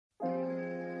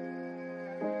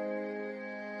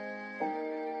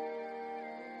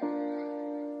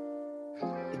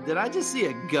Did I just see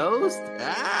a ghost?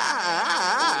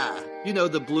 You know,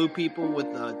 the blue people with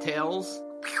tails?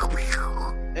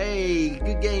 Hey,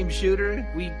 good game, shooter.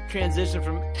 We transition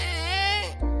from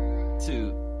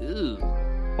to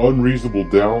Unreasonable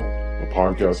Doubt, a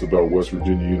podcast about West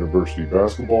Virginia University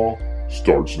basketball,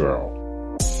 starts now.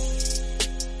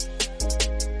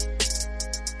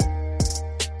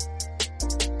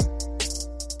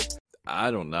 I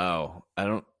don't know.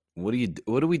 What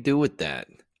do we do with that?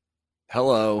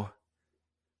 Hello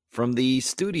from the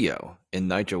studio in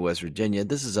Nitro, West Virginia.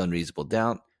 This is Unreasonable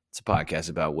Doubt. It's a podcast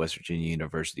about West Virginia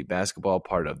University basketball,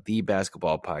 part of the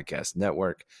Basketball Podcast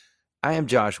Network. I am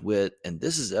Josh Witt, and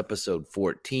this is episode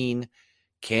 14,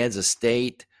 Kansas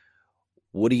State.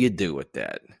 What do you do with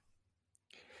that?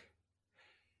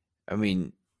 I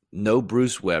mean, no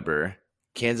Bruce Weber,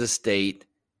 Kansas State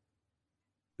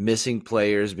missing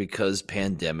players because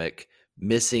pandemic,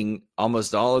 missing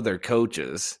almost all of their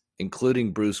coaches,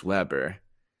 including Bruce Weber.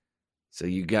 So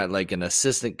you got like an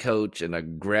assistant coach and a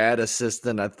grad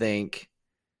assistant, I think.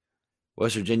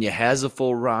 West Virginia has a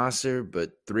full roster,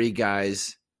 but 3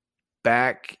 guys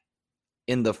back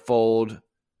in the fold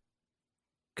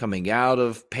coming out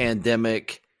of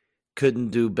pandemic, couldn't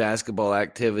do basketball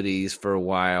activities for a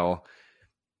while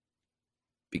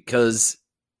because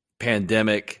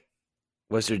pandemic.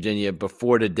 West Virginia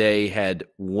before today had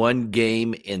 1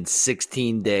 game in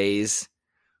 16 days,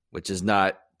 which is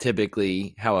not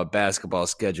typically how a basketball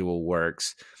schedule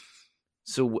works.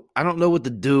 So I don't know what to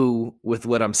do with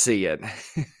what I'm seeing,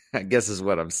 I guess is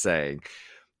what I'm saying.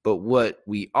 But what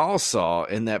we all saw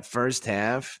in that first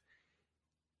half,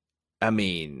 I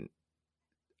mean,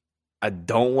 I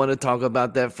don't want to talk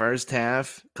about that first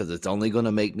half because it's only going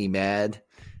to make me mad.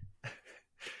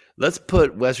 Let's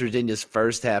put West Virginia's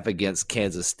first half against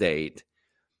Kansas State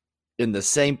in the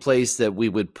same place that we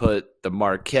would put the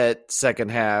Marquette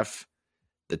second half,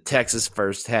 the Texas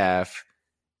first half,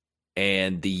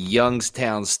 and the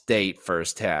Youngstown State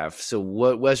first half. So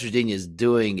what West Virginia is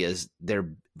doing is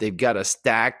they've got a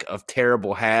stack of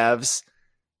terrible halves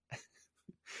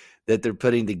that they're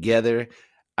putting together.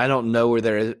 I don't know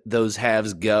where those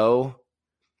halves go,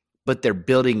 but they're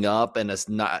building up, and it's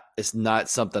not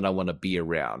something I want to be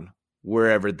around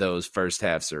wherever those first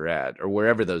halves are at, or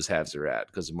wherever those halves are at,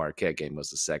 because the Marquette game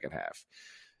was the second half.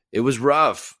 It was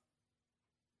rough.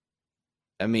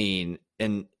 I mean,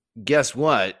 and guess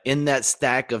what? In that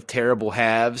stack of terrible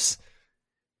halves,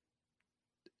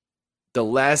 the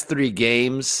last 3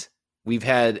 games, we've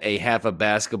had a half of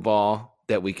basketball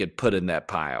that we could put in that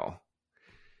pile.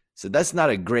 So that's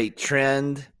not a great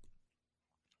trend.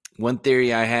 One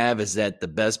theory I have is that the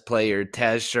best player,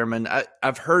 Taz Sherman,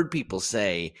 I've heard people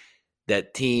say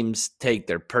that teams take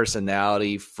their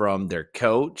personality from their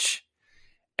coach.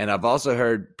 And I've also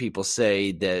heard people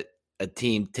say that a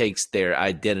team takes their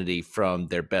identity from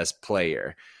their best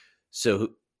player.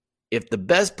 So if the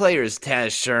best player is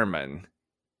Taz Sherman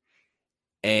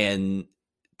and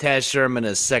Taz Sherman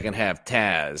is second half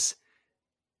Taz,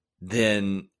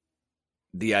 then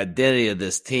the identity of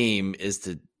this team is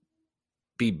to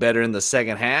be better in the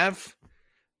second half.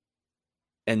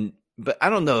 But I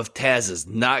don't know if Taz is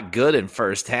not good in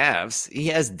first halves. He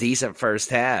has decent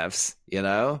first halves, you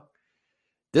know.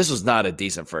 This was not a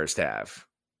decent first half.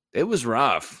 It was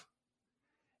rough.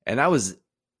 And I was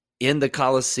in the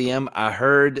Coliseum. I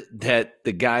heard that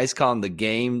the guys calling the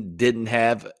game didn't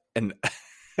have they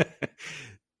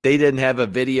didn't have a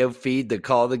video feed to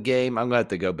call the game. I'm going to have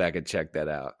to go back and check that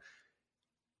out.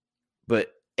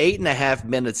 But 8.5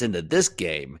 minutes into this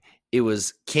game, it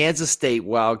was Kansas State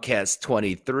Wildcats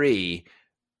 23,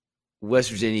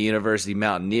 West Virginia University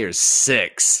Mountaineers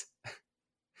 6.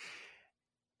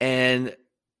 And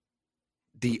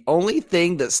the only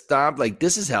thing that stopped, like,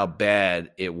 this is how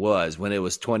bad it was when it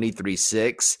was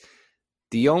 23-6.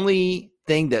 The only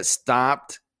thing that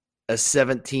stopped a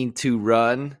 17-2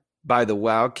 run by the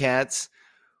Wildcats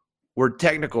were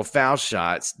technical foul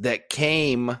shots that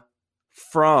came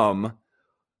from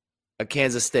a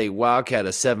Kansas State Wildcat, a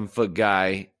 7-foot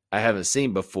guy I haven't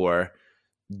seen before,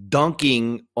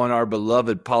 dunking on our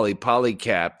beloved Polly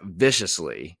Polycap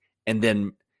viciously. And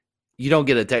then you don't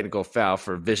get a technical foul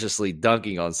for viciously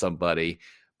dunking on somebody,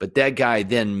 but that guy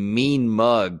then mean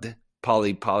mugged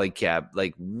Polly Polycap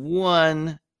like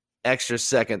 1 extra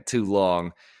second too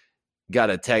long, got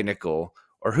a technical,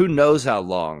 or who knows how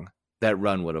long that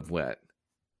run would have went.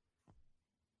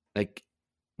 Like,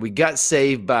 we got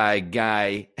saved by a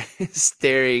guy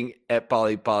staring at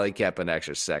Polly Polycap an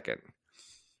extra second.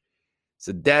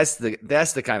 So that's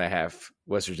the kind of half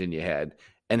West Virginia had.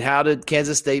 And how did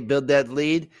Kansas State build that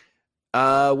lead?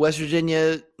 West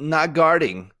Virginia not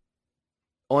guarding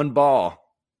on ball.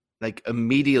 like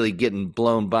immediately getting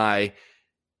blown by.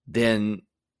 Then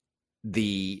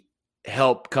the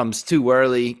help comes too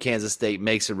early. Kansas State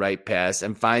makes a right pass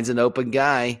and finds an open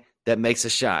guy that makes a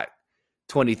shot,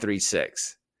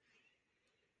 23-6.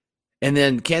 And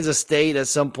then Kansas State at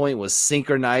some point was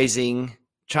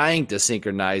trying to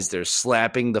synchronize their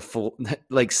slapping the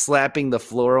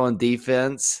floor on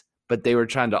defense, but they were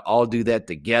trying to all do that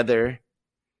together,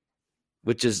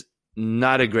 which is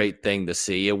not a great thing to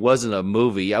see. It wasn't a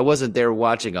movie. I wasn't there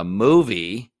watching a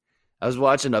movie. I was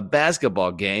watching a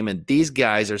basketball game, and these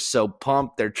guys are so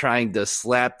pumped they're trying to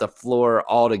slap the floor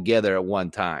all together at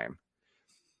one time.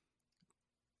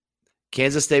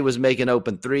 Kansas State was making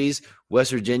open threes.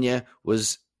 West Virginia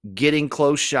was getting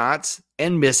close shots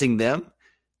and missing them.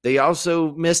 They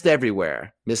also missed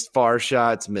everywhere. Missed far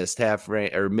shots, missed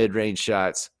half-range or mid-range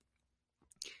shots.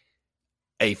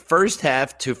 A first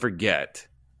half to forget.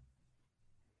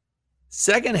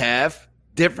 Second half,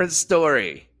 different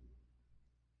story.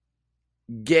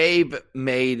 Gabe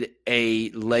made a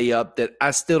layup that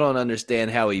I still don't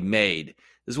understand how he made.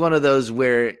 It's one of those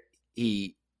where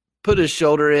he put his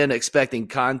shoulder in expecting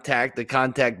contact. The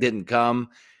contact didn't come.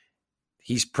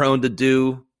 He's prone to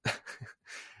do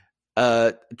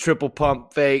a triple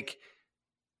pump fake.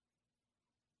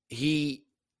 He's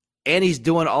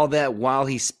doing all that while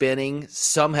he's spinning.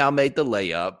 Somehow made the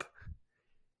layup.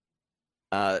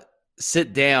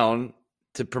 Sit down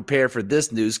to prepare for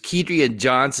this news. Kedrian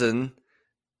Johnson,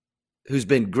 who's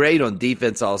been great on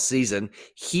defense all season,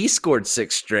 he scored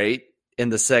 6 straight in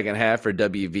the second half for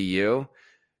WVU.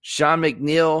 Sean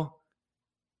McNeil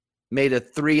made a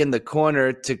 3 in the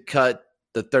corner to cut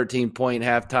the 13-point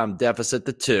halftime deficit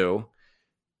to 2.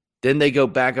 Then they go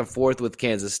back and forth with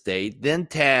Kansas State. Then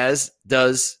Taz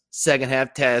does second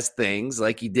half Taz things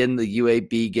like he did in the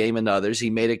UAB game and others. He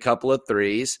made a couple of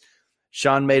threes.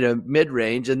 Sean made a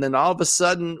mid-range, and then all of a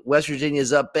sudden, West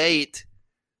Virginia's up 8.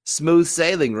 Smooth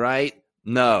sailing, right?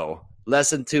 No. Less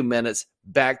than 2 minutes,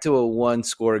 back to a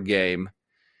 1-score game.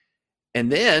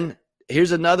 And then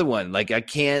here's another one.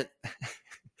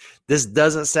 This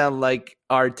doesn't sound like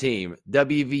our team.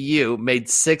 WVU made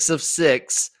 6 of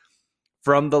 6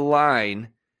 from the line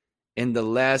in the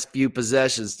last few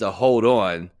possessions to hold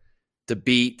on to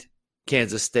beat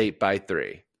Kansas State by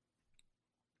 3.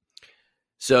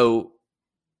 So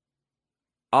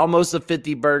almost a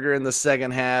 50 burger in the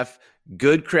second half.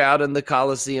 Good crowd in the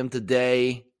Coliseum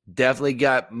today. Definitely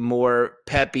got more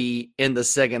peppy in the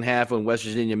second half when West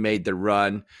Virginia made the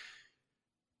run.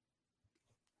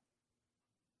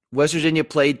 West Virginia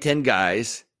played 10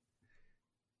 guys,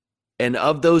 and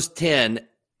of those 10,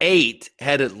 8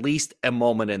 had at least a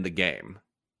moment in the game.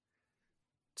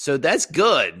 So that's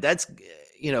good.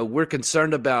 We're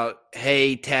concerned about,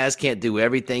 hey, Taz can't do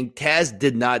everything. Taz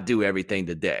did not do everything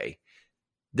today.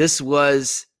 This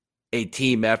was a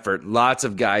team effort. Lots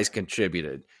of guys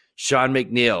contributed. Sean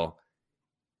McNeil,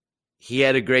 he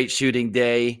had a great shooting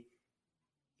day.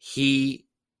 He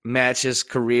matched his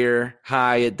career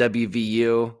high at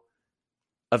WVU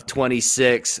of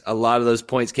 26. A lot of those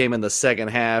points came in the second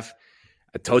half.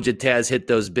 I told you Taz hit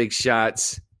those big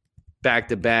shots back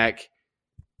to back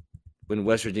when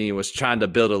West Virginia was trying to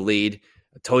build a lead.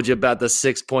 I told you about the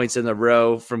 6 points in a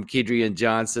row from Kedrian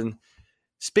Johnson.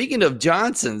 Speaking of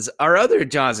Johnsons, our other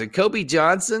Johnson, Kobe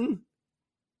Johnson,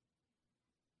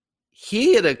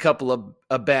 he hit a couple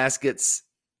of baskets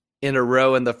in a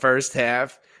row in the first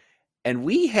half, and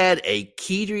we had a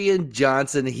Kedrian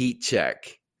Johnson heat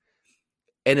check.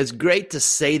 And it's great to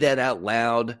say that out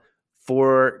loud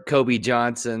for Kobe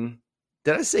Johnson.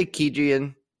 Did I say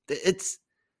Kedrian?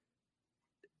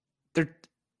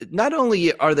 Not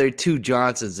only are there 2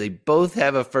 Johnsons, they both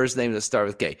have a first name that starts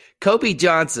with K. Kobe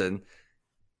Johnson,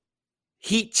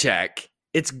 heat check.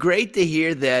 It's great to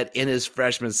hear that in his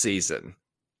freshman season.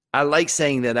 I like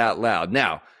saying that out loud.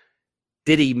 Now,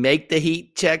 did he make the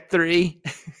heat check 3?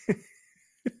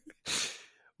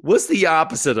 What's the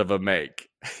opposite of a make?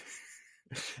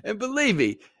 And believe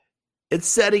me, he's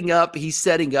setting up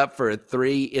for a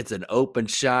 3. It's an open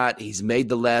shot. He's made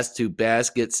the last 2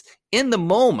 baskets. In the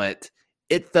moment,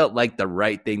 it felt like the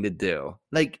right thing to do.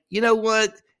 Like, you know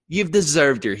what? You've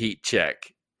deserved your heat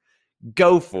check.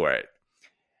 Go for it.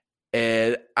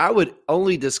 And I would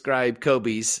only describe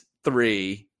Kobe's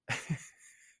 3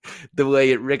 the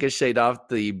way it ricocheted off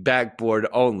the backboard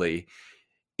only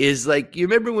is like, you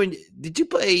remember did you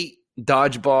play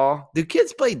dodgeball? Do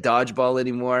kids play dodgeball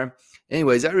anymore?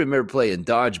 Anyways, I remember playing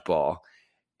dodgeball,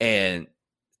 and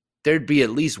there'd be at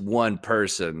least one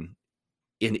person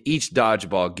in each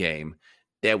dodgeball game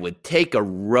that would take a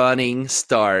running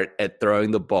start at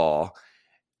throwing the ball,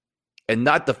 and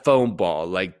not the foam ball,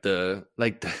 like the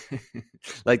like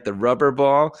the rubber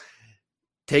ball.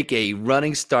 Take a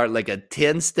running start, like a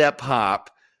 10-step hop,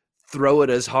 throw it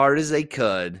as hard as they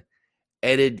could,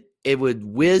 and it would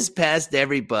whiz past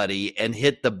everybody and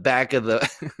hit the back of the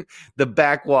the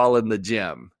back wall in the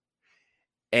gym.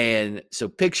 And so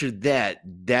picture that.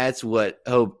 That's what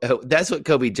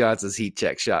Kobe Johnson's heat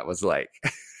check shot was like.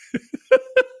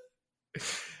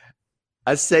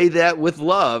 I say that with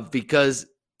love because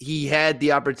he had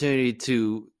the opportunity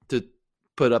to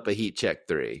put up a heat check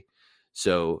three.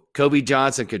 So Kobe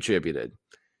Johnson contributed.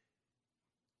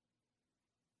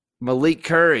 Malik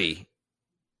Curry,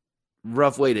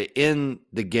 rough way to end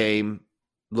the game,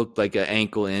 looked like an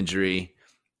ankle injury,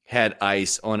 had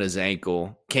ice on his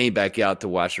ankle, came back out to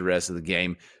watch the rest of the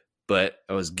game. But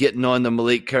I was getting on to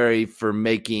Malik Curry for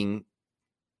making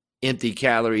empty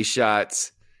calorie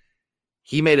shots.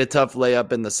 He made a tough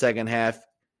layup in the second half.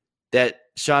 That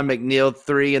Sean McNeil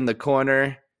three in the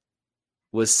corner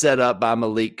was set up by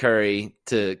Malik Curry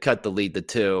to cut the lead to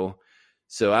 2.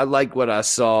 So I like what I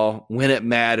saw when it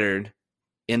mattered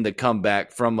in the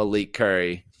comeback from Malik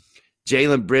Curry.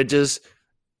 Jalen Bridges,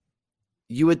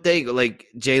 you would think like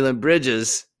Jalen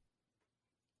Bridges,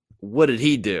 what did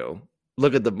he do?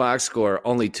 Look at the box score,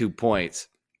 only 2 points.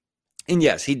 And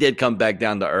yes, he did come back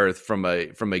down to earth from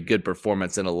a good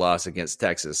performance in a loss against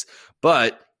Texas.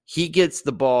 But he gets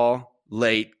the ball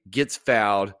late, gets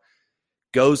fouled,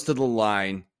 goes to the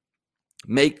line,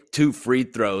 make 2 free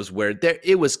throws where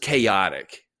it was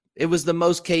chaotic. It was the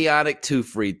most chaotic 2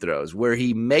 free throws where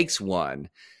he makes one.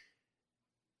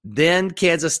 Then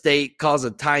Kansas State calls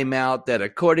a timeout that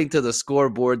according to the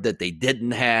scoreboard that they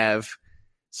didn't have.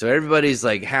 So everybody's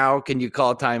like, how can you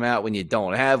call timeout when you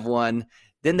don't have one?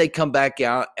 Then they come back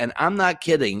out, and I'm not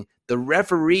kidding. One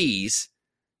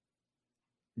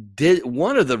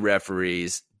of the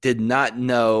referees did not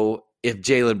know if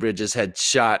Jalen Bridges had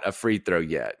shot a free throw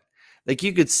yet. Like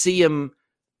you could see him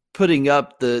putting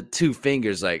up the 2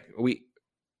 fingers like, wait,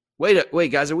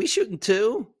 guys, are we shooting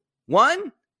 2?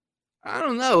 1? I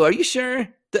don't know. Are you sure?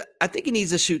 I think he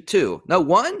needs to shoot 2. No,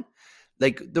 1?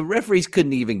 Like the referees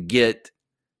couldn't even get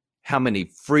how many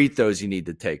free throws you need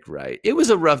to take right. It was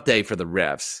a rough day for the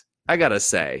refs, I got to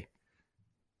say.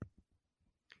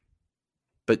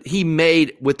 But he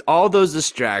made, with all those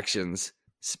distractions,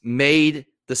 made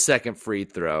the second free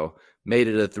throw, made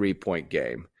it a 3-point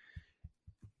game.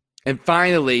 And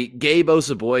finally, Gabe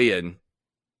Osabuoyen.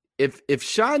 If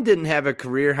Sean didn't have a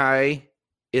career high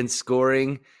in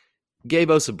scoring, Gabe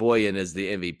Osabuoyen is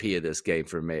the MVP of this game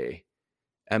for me.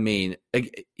 I mean,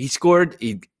 he scored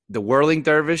the whirling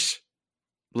dervish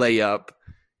layup.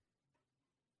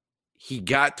 He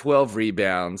got 12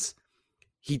 rebounds.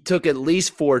 He took at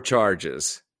least 4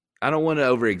 charges. I don't want to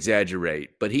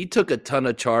over-exaggerate, but he took a ton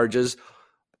of charges.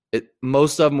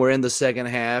 Most of them were in the second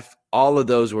half. All of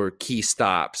those were key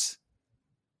stops.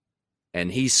 And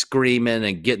he's screaming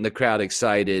and getting the crowd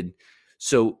excited.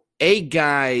 So 8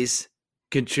 guys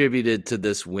contributed to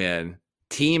this win.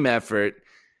 Team effort.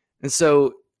 And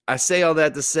so I say all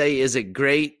that to say, is it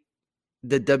great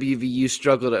that WVU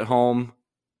struggled at home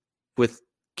with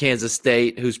Kansas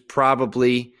State, who's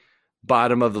probably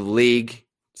bottom of the league?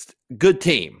 Good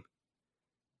team.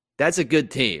 That's a good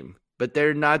team. But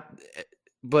they're not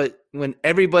 – but when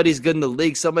everybody's good in the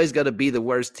league, somebody's got to be the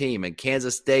worst team. And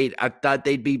Kansas State, I thought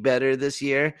they'd be better this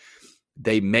year.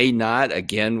 They may not.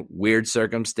 Again, weird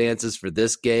circumstances for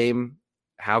this game.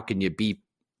 How can you be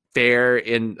fair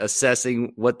in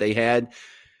assessing what they had?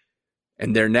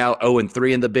 And they're now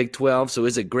 0-3 in the Big 12. So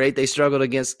is it great they struggled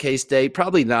against K-State?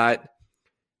 Probably not.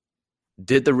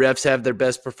 Did the refs have their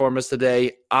best performance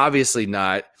today? Obviously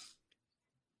not.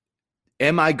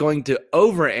 Am I going to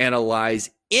overanalyze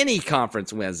any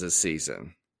conference wins this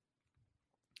season?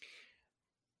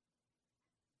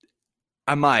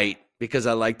 I might, because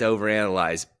I like to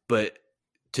overanalyze. But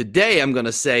today I'm going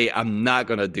to say I'm not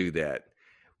going to do that.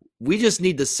 We just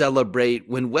need to celebrate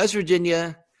when West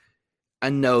Virginia, I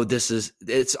know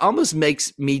it almost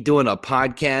makes me doing a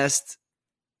podcast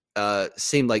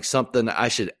seem like something I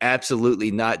should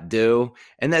absolutely not do.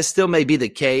 And that still may be the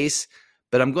case,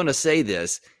 but I'm going to say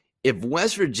this. If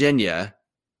West Virginia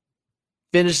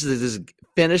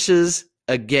finishes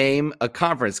a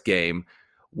conference game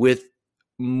with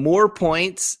more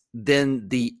points than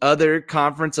the other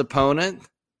conference opponent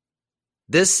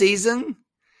this season,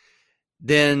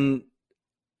 then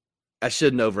I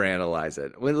shouldn't overanalyze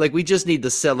it. We just need to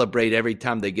celebrate every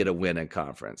time they get a win in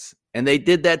conference. And they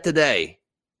did that today.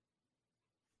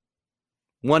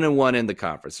 1-1 in the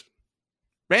conference.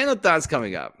 Random thoughts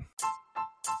coming up.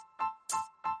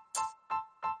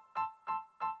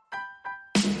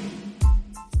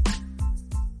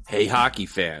 Hey, hockey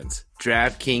fans,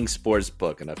 DraftKings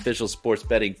Sportsbook, an official sports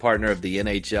betting partner of the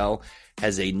NHL,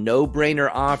 has a no-brainer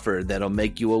offer that'll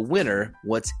make you a winner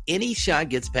once any shot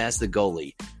gets past the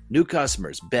goalie. New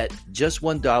customers bet just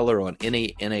 $1 on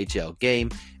any NHL game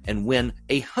and win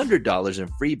 $100 in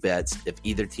free bets if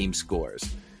either team scores.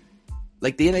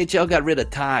 Like, the NHL got rid of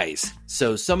ties,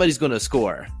 so somebody's going to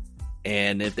score.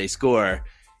 And if they score,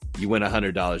 you win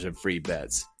 $100 in free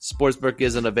bets. Sportsbook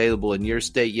isn't available in your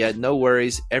state yet. No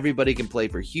worries. Everybody can play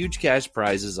for huge cash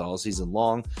prizes all season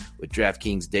long with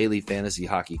DraftKings Daily Fantasy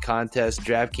Hockey Contest.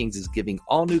 DraftKings is giving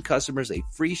all new customers a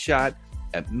free shot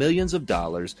at millions of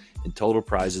dollars in total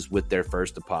prizes with their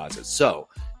first deposit. So,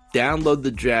 download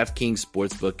the DraftKings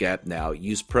Sportsbook app now.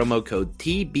 Use promo code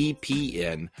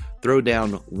TBPN. Throw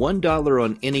down $1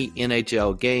 on any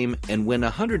NHL game and win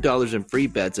 $100 in free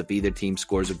bets if either team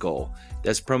scores a goal.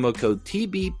 That's promo code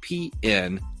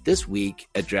TBPN this week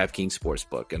at DraftKings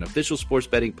Sportsbook, an official sports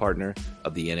betting partner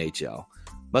of the NHL.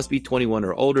 Must be 21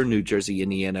 or older, New Jersey,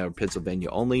 Indiana, or Pennsylvania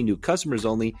only. New customers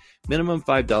only. Minimum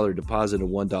 $5 deposit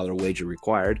and $1 wager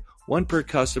required. One per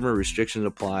customer. Restrictions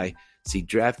apply. See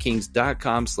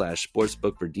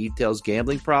DraftKings.com/sportsbook for details.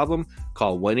 Gambling problem?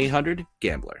 Call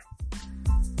 1-800-GAMBLER.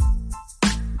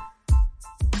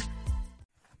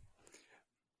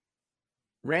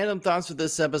 Random thoughts for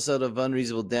this episode of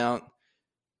Unreasonable Doubt.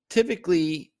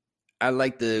 Typically, I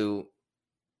like to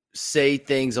say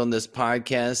things on this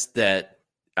podcast that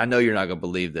I know you're not going to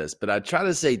believe this, but I try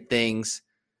to say things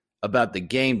about the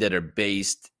game that are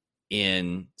based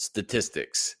in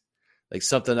statistics, like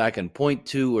something I can point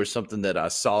to or something that I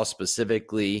saw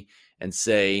specifically and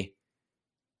say,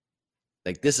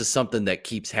 like, this is something that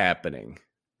keeps happening,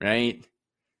 right?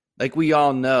 Like, we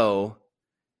all know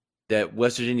that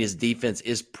West Virginia's defense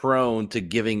is prone to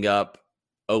giving up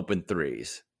open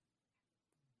threes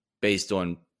based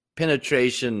on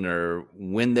penetration or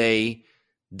when they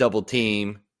double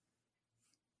team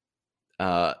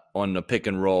on the pick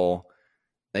and roll.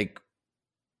 Like,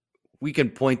 we can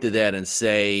point to that and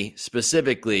say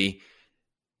specifically,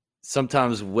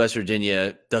 sometimes West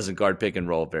Virginia doesn't guard pick and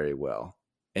roll very well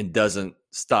and doesn't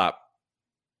stop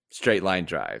straight line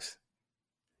drives.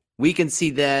 We can see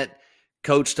that.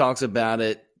 Coach talks about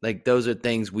it. Like, those are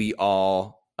things we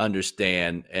all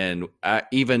understand. And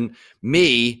even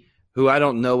me, who I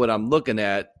don't know what I'm looking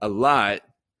at a lot,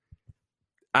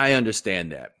 I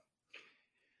understand that.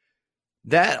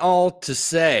 That all to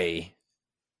say,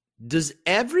 does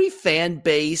every fan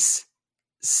base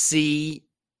see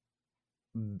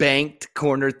banked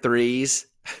corner threes?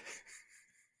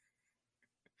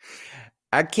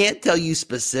 I can't tell you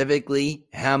specifically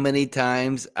how many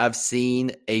times I've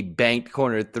seen a banked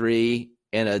corner three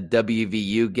in a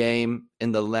WVU game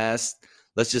in the last,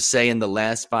 let's just say in the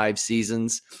last 5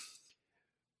 seasons.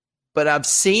 But I've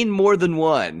seen more than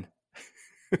one,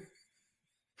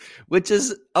 which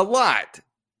is a lot,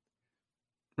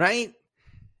 right?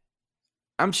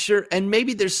 I'm sure, and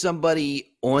maybe there's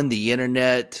somebody on the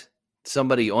internet,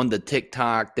 somebody on the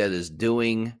TikTok that is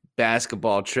doing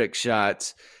basketball trick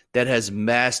shots that has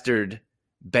mastered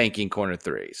banking corner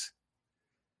threes.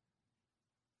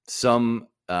 Some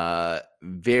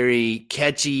very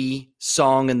catchy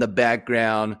song in the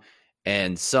background,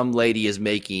 and some lady is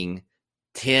making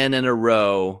 10 in a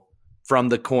row from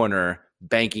the corner,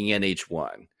 banking in each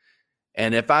one.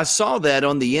 And if I saw that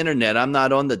on the internet, I'm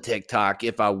not on the TikTok.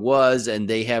 If I was, and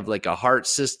they have like a heart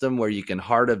system where you can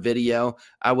heart a video,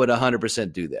 I would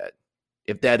 100% do that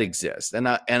if that exists. And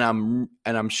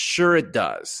I'm sure it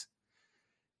does.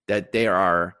 That there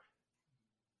are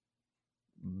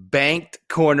banked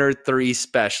corner three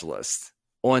specialists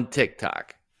on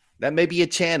TikTok. That may be a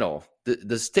channel.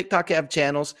 Does TikTok have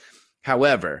channels?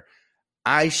 However,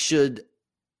 I should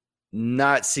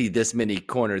not see this many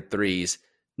corner threes.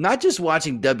 Not just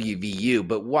watching WVU,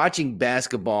 but watching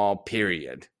basketball,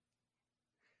 period.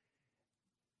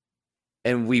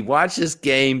 And we watch this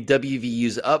game.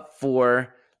 WVU's up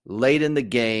 4 late in the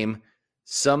game.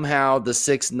 Somehow the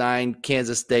 6'9"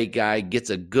 Kansas State guy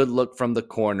gets a good look from the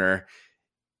corner.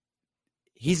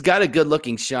 He's got a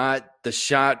good-looking shot. The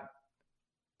shot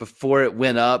before it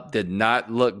went up did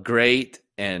not look great,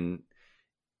 and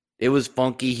it was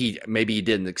funky. Maybe he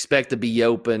didn't expect to be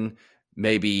open.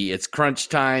 Maybe it's crunch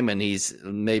time, and he's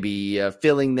maybe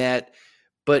feeling that.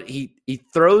 But he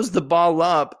throws the ball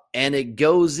up, and it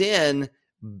goes in,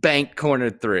 bank corner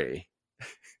three.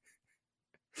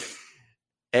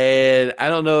 And I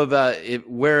don't know about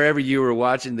wherever you were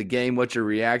watching the game, what your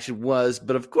reaction was.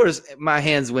 But, of course, my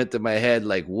hands went to my head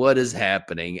like, what is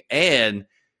happening? And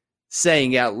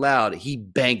saying out loud, he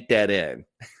banked that in.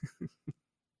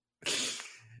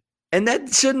 And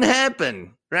that shouldn't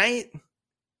happen, right?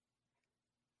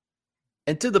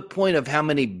 And to the point of how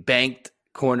many banked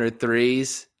corner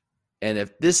threes, and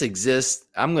if this exists,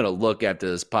 I'm going to look after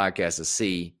this podcast to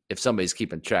see if somebody's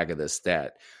keeping track of this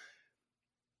stat.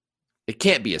 It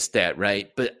can't be a stat, right?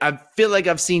 But I feel like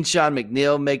I've seen Sean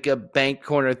McNeil make a bank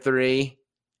corner three,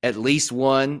 at least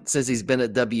one, since he's been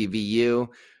at WVU.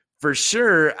 For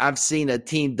sure, I've seen a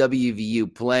team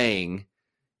WVU playing.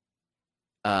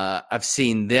 I've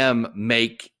seen them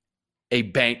make a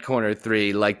bank corner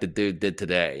three like the dude did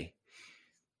today.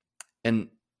 And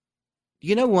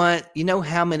you know what? You know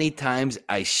how many times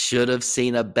I should have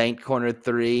seen a bank corner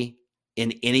three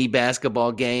in any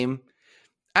basketball game?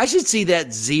 I should see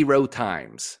that 0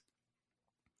 times.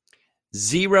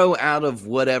 0 out of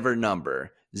whatever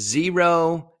number.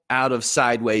 0 out of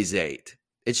sideways 8.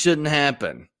 It shouldn't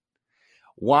happen.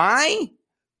 Why?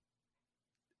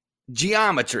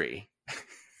 Geometry.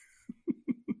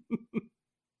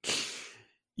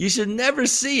 You should never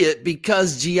see it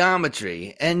because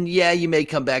geometry. And yeah, you may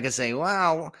come back and say,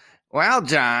 well,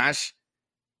 Josh,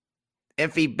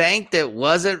 if he banked it,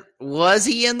 was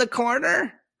he in the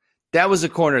corner? That was a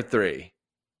corner three.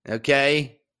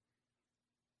 Okay?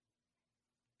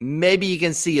 Maybe you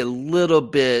can see a little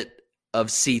bit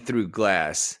of see-through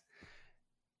glass.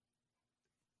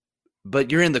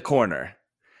 But you're in the corner.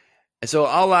 And so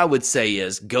all I would say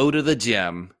is go to the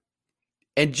gym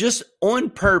and just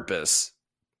on purpose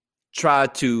try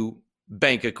to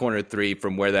bank a corner three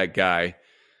from where that guy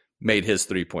made his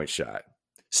three-point shot.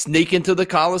 Sneak into the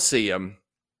Coliseum.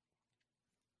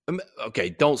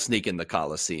 Okay, don't sneak in the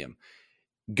Coliseum.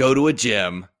 Go to a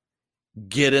gym,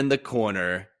 get in the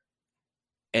corner,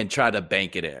 and try to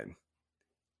bank it in.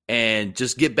 And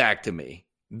just get back to me.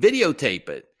 Videotape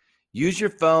it. Use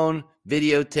your phone,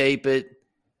 videotape it.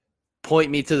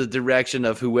 Point me to the direction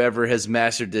of whoever has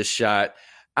mastered this shot.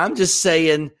 I'm just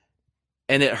saying,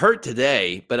 and it hurt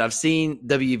today, but I've seen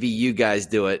WVU guys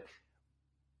do it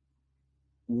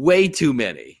way too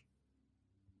many.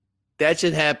 That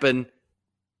should happen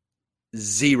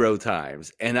 0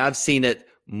 times. And I've seen it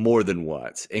more than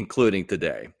once, including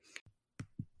today.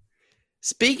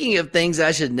 Speaking of things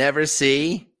I should never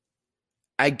see,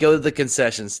 I go to the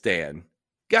concession stand.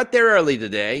 Got there early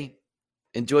today.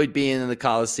 Enjoyed being in the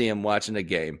Coliseum watching a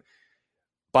game.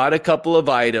 Bought a couple of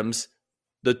items.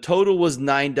 The total was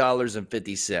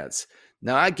 $9.50.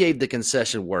 Now, I gave the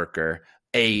concession worker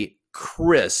a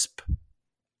crisp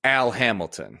Al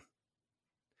Hamilton.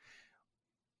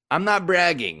 I'm not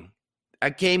bragging.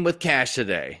 I came with cash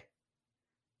today,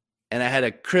 and I had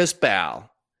a crisp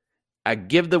Al. I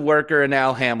give the worker an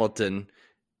Al Hamilton.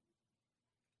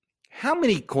 How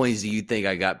many coins do you think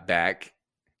I got back?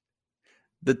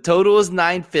 The total is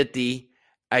 $9.50.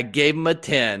 I gave him a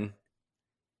 10.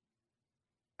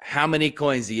 How many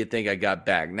coins do you think I got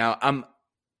back? Now,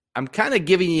 I'm kind of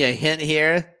giving you a hint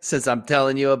here since I'm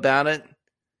telling you about it.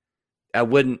 I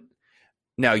wouldn't.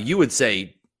 Now, you would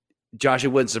say, Josh, it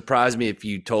wouldn't surprise me if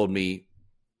you told me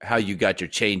how you got your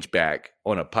change back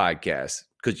on a podcast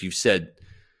because you've said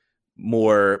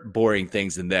more boring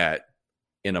things than that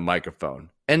in a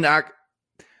microphone. And I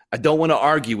don't want to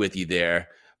argue with you there,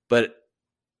 but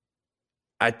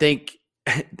I think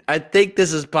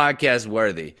this is podcast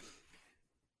worthy.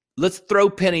 Let's throw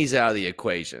pennies out of the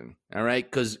equation, all right?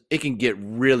 Because it can get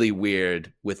really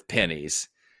weird with pennies.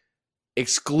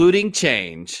 Excluding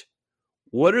change,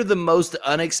 what are the most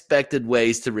unexpected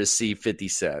ways to receive 50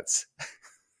 cents?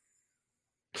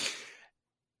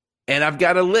 And I've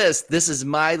got a list. This is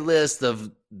my list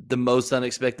of the most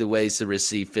unexpected ways to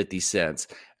receive 50 cents.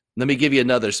 Let me give you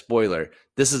another spoiler.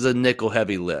 This is a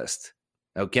nickel-heavy list,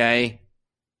 okay?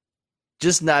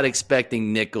 Just not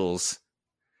expecting nickels.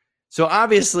 So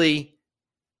obviously,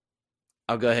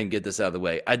 I'll go ahead and get this out of the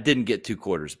way. I didn't get 2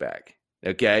 quarters back,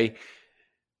 okay?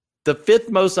 The 5th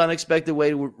most unexpected way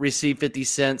to receive 50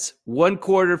 cents, 1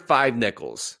 quarter, 5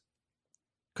 nickels.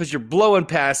 Because you're blowing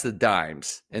past the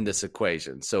dimes in this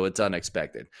equation, so it's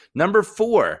unexpected. Number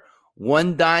 4,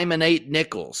 1 dime and 8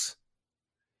 nickels.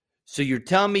 So you're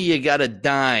telling me you got a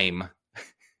dime,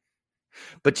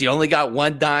 but you only got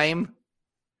 1 dime?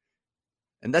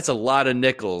 And that's a lot of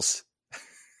nickels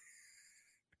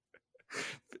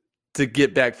to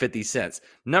get back 50 cents.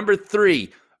 Number 3,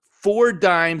 4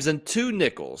 dimes and 2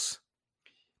 nickels.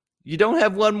 You don't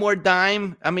have 1 more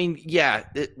dime? I mean, yeah,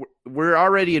 we're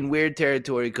already in weird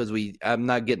territory because I'm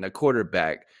not getting a quarter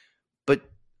back. But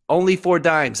only 4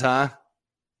 dimes, huh?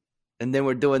 And then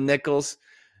we're doing nickels.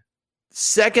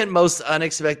 Second most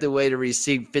unexpected way to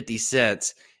receive 50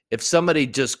 cents, if somebody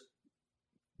just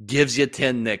gives you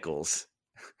 10 nickels.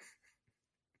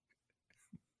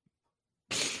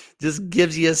 Just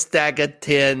gives you a stack of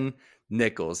 10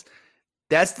 nickels.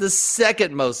 That's the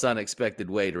second most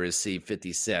unexpected way to receive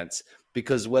 50 cents,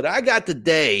 because what I got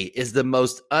today is the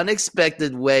most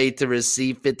unexpected way to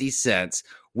receive 50 cents,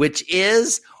 which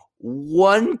is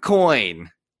one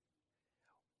coin.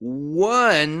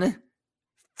 One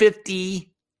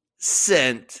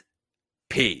 50-cent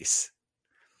piece.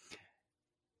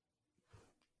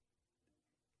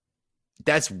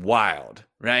 That's wild,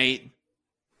 right?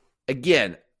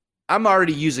 Again, I'm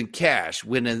already using cash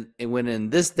when in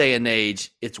this day and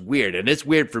age, it's weird. And it's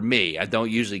weird for me. I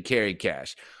don't usually carry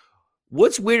cash.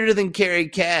 What's weirder than carrying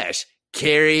cash?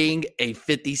 Carrying a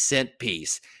 50-cent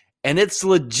piece. And it's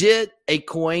legit a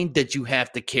coin that you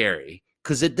have to carry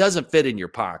because it doesn't fit in your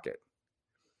pocket.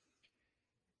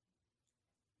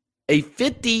 A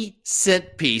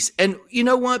 50-cent piece. And you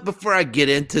know what? Before I get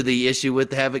into the issue with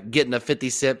getting a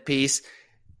 50-cent piece,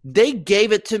 they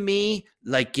gave it to me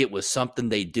like it was something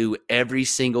they do every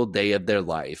single day of their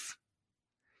life.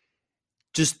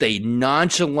 Just a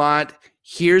nonchalant,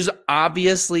 here's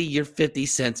obviously your 50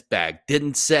 cents back.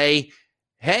 Didn't say,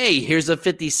 hey, here's a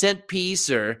 50-cent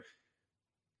piece, or,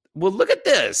 well, look at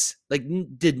this. Like,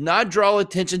 did not draw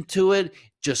attention to it,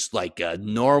 just like a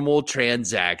normal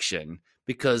transaction.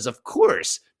 Because, of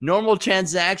course, normal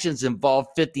transactions involve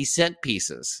 50-cent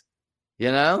pieces,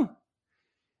 you know?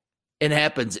 It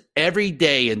happens every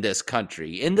day in this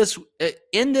country. In this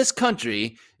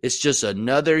country, it's just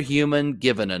another human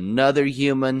giving another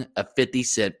human a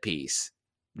 50-cent piece,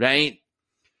 right?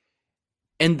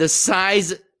 And the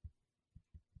size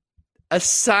of a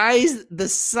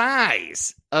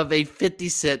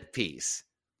 50-cent piece.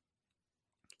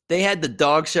 They had the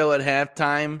dog show at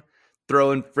halftime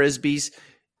throwing frisbees.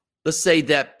 Let's say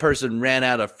that person ran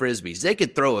out of frisbees. They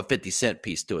could throw a 50-cent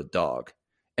piece to a dog,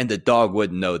 and the dog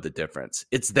wouldn't know the difference.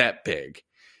 It's that big.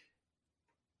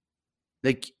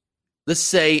 Like, let's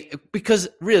say, because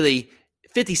really,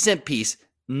 50-cent piece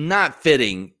not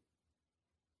fitting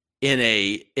in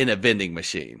a vending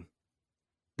machine.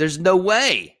 There's no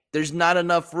way. There's not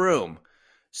enough room.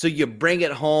 So you bring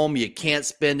it home, you can't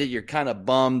spend it, you're kind of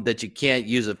bummed that you can't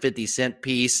use a 50-cent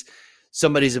piece.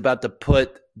 Somebody's about to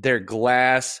put their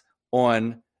glass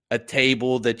on a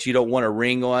table that you don't want a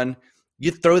ring on.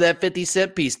 You throw that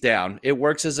 50-cent piece down. It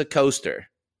works as a coaster,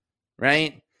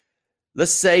 right?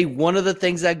 Let's say one of the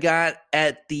things I got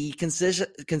at the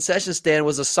concession stand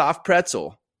was a soft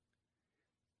pretzel,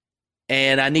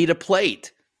 and I need a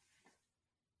plate.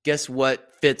 Guess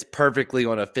what fits perfectly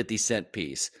on a 50-cent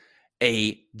piece?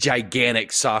 A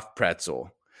gigantic soft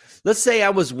pretzel. Let's say I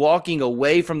was walking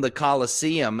away from the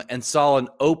Coliseum and saw an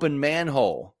open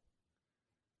manhole,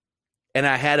 and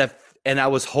I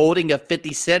was holding a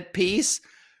 50-cent piece.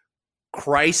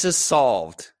 Crisis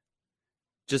solved.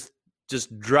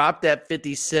 Just drop that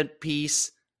 50-cent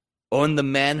piece on the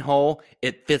manhole.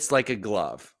 It fits like a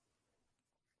glove.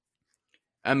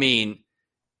 I mean,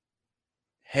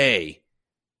 hey,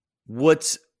 there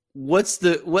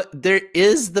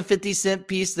is the 50-cent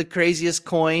piece, the craziest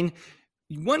coin.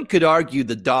 One could argue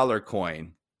the dollar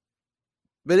coin.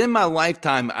 But in my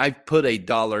lifetime, I've put a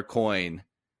dollar coin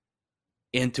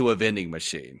into a vending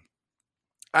machine.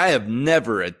 I have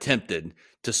never attempted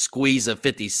to squeeze a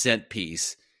 50-cent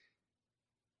piece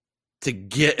to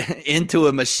get into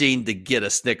a machine to get a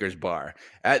Snickers bar.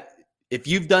 If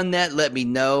you've done that, let me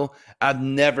know. I've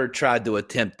never tried to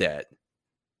attempt that.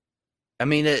 I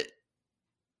mean,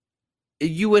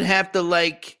 you would have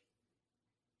to,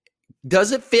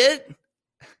 does it fit?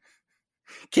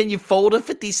 Can you fold a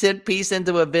 50-cent piece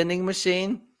into a vending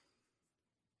machine?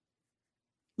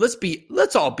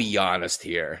 Let's all be honest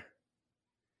here.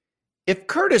 If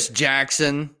Curtis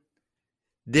Jackson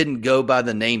didn't go by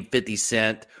the name 50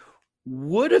 Cent,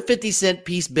 would a 50-cent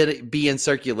piece be in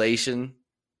circulation?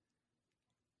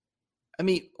 I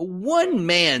mean, one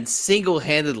man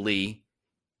single-handedly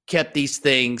kept these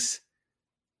things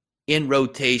in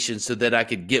rotation so that I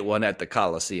could get one at the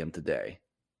Coliseum today.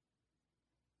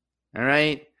 All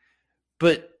right?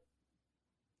 But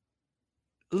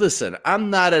listen, I'm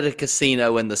not at a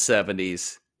casino in the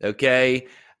 70s, okay?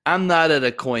 I'm not at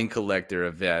a coin collector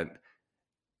event.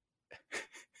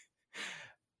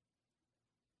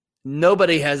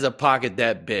 Nobody has a pocket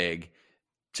that big.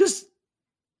 Just,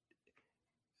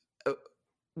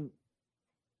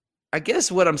 I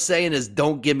guess what I'm saying is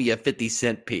don't give me a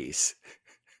 50-cent piece.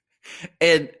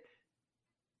 And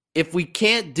if we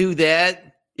can't do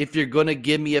that, if you're going to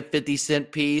give me a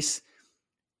 50-cent piece,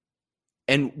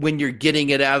 and when you're getting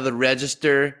it out of the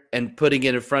register and putting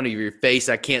it in front of your face,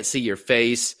 I can't see your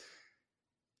face,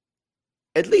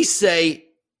 at least say,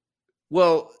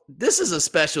 well, this is a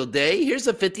special day. Here's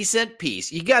a 50-cent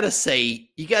piece. You got to say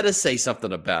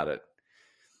something about it.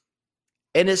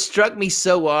 And it struck me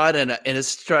so odd, and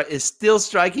it's still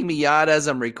striking me odd as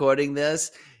I'm recording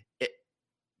this.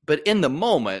 But in the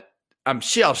moment, I'm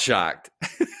shell-shocked.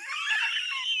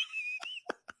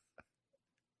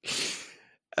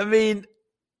 I mean,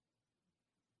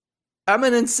 I'm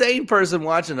an insane person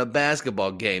watching a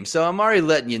basketball game, so I'm already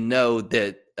letting you know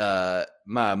that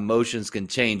my emotions can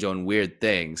change on weird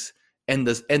things and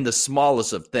the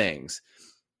smallest of things.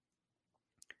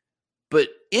 But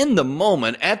in the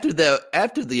moment, after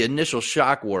the initial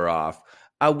shock wore off,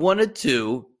 I wanted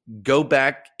to go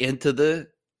back into the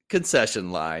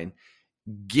concession line,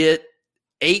 get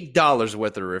 $8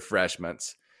 worth of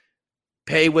refreshments,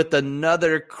 pay with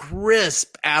another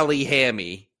crisp alley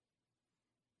hammy,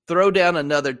 throw down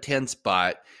another 10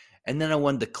 spot, and then I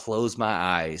wanted to close my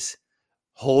eyes,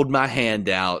 hold my hand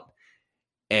out,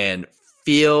 and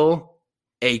feel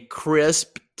a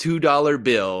crisp $2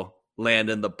 bill land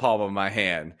in the palm of my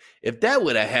hand. If that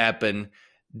would have happened,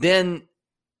 then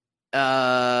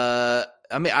I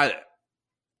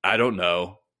don't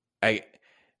know. I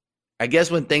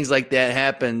guess when things like that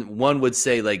happen, one would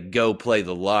say, like, go play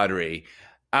the lottery.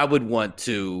 I would want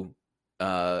to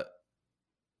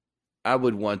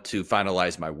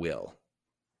finalize my will.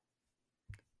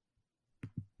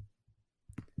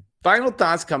 Final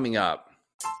thoughts coming up.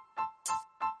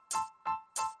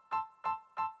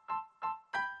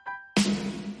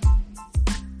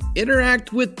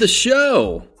 Interact with the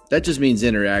show. That just means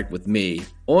interact with me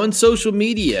on social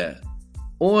media.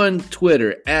 On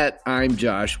Twitter at I'm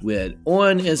Josh Witt,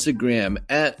 on Instagram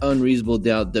at Unreasonable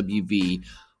Doubt WV,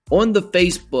 on the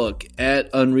Facebook at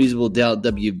Unreasonable Doubt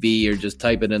WV, or just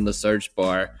type it in the search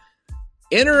bar.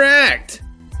 Interact!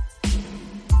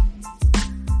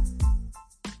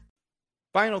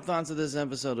 Final thoughts of this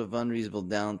episode of Unreasonable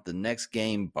Doubt. The next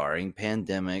game, barring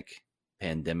pandemic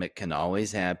can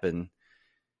always happen.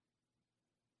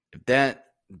 If that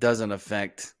doesn't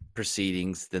affect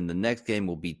proceedings, then the next game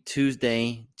will be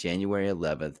Tuesday, January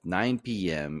 11th, 9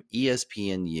 p.m.,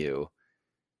 ESPNU.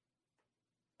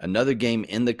 Another game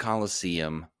in the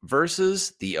Coliseum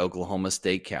versus the Oklahoma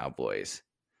State Cowboys.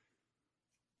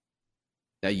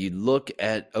 Now, you look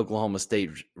at Oklahoma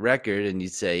State's record and you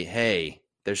say, hey,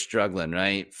 they're struggling,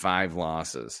 right? 5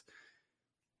 losses.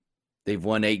 They've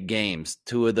won 8 games.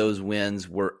 2 of those wins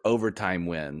were overtime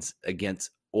wins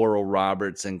against Oral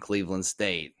Roberts and Cleveland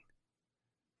State.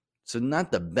 So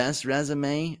not the best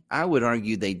resume. I would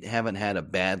argue they haven't had a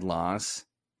bad loss,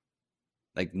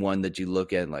 like one that you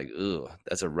look at and like, ooh,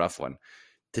 that's a rough one.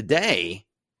 Today,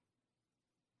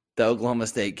 the Oklahoma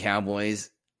State Cowboys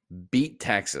beat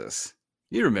Texas.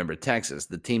 You remember Texas,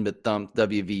 the team that thumped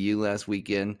WVU last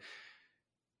weekend.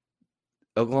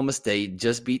 Oklahoma State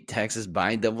just beat Texas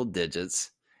by double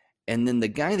digits. And then the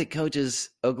guy that coaches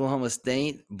Oklahoma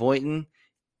State, Boynton,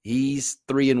 he's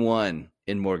 3-1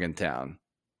 in Morgantown.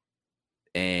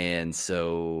 And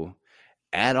so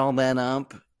add all that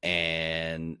up,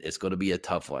 and it's going to be a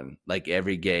tough one, like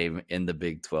every game in the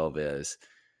Big 12 is.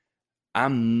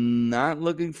 I'm not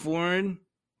looking forward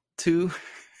to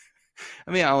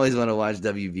I always want to watch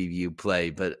WVU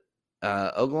play, but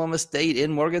Oklahoma State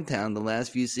in Morgantown the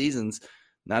last few seasons,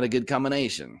 not a good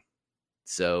combination.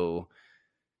 So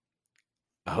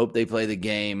I hope they play the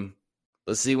game.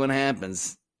 Let's see what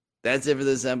happens. That's it for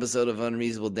this episode of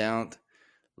Unreasonable Doubt.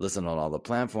 Listen on all the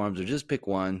platforms or just pick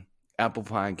one. Apple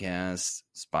Podcasts,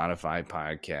 Spotify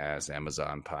Podcasts,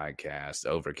 Amazon Podcasts,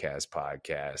 Overcast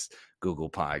Podcasts, Google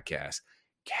Podcasts,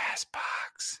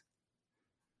 CastBox.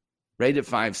 Rate it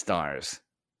 5 stars.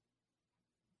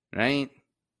 Right?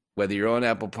 Whether you're on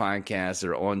Apple Podcasts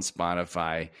or on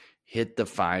Spotify, hit the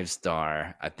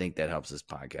 5-star. I think that helps this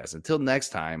podcast. Until next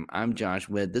time, I'm Josh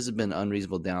Witt. This has been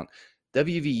Unreasonable Doubt.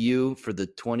 WVU for the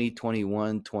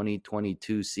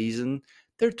 2021-2022 season.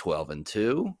 They're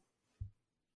 12-2.